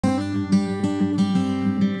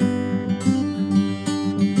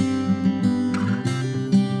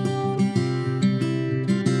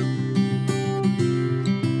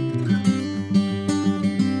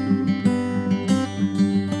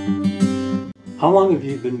How long have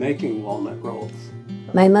you been making walnut rolls?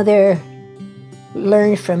 My mother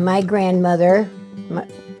learned from my grandmother,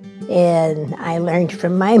 and I learned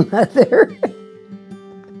from my mother.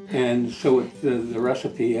 And so the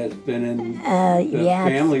recipe has been in the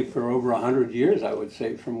family for over 100 years, I would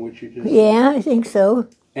say, from what you just said. Yeah, I think so.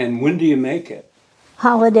 And when do you make it?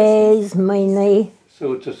 Holidays, mainly.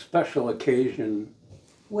 So it's a special occasion.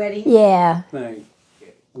 Wedding? Yeah. Thing.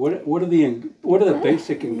 What are the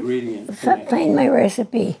basic ingredients? Find my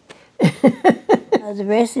recipe. The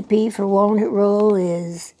recipe for walnut roll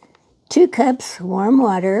is 2 cups warm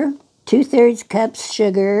water, 2/3 cups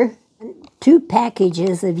sugar, 2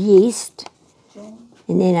 packages of yeast,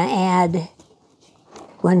 and then I add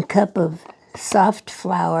 1 cup of soft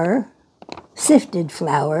flour, sifted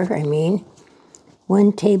flour,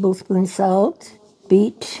 1 tablespoon salt,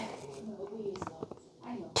 beat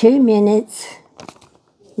 2 minutes,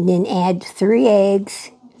 and then add 3 eggs,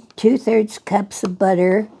 2/3 cups of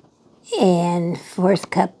butter, and 1/4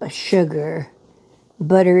 cup of sugar.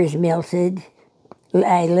 Butter is melted.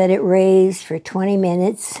 I let it raise for 20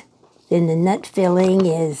 minutes. Then the nut filling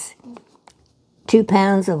is 2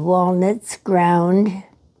 pounds of walnuts ground,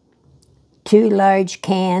 2 large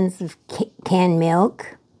cans of canned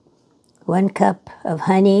milk, 1 cup of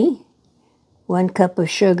honey, 1 cup of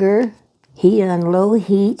sugar. Heat on low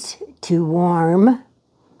heat to warm.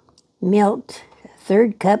 Melt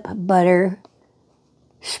 1/3 cup butter.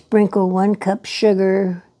 Sprinkle 1 cup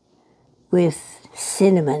sugar with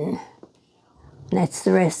cinnamon. That's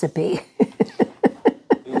the recipe.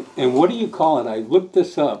 And what do you call it? I looked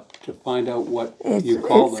this up to find out what you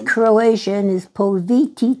call them. It's Croatian, is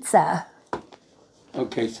povitica.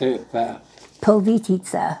 Okay, say it fast.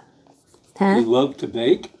 Povitica. Huh? You love to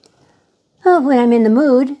bake? Oh, when I'm in the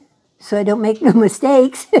mood, so I don't make no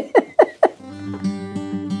mistakes.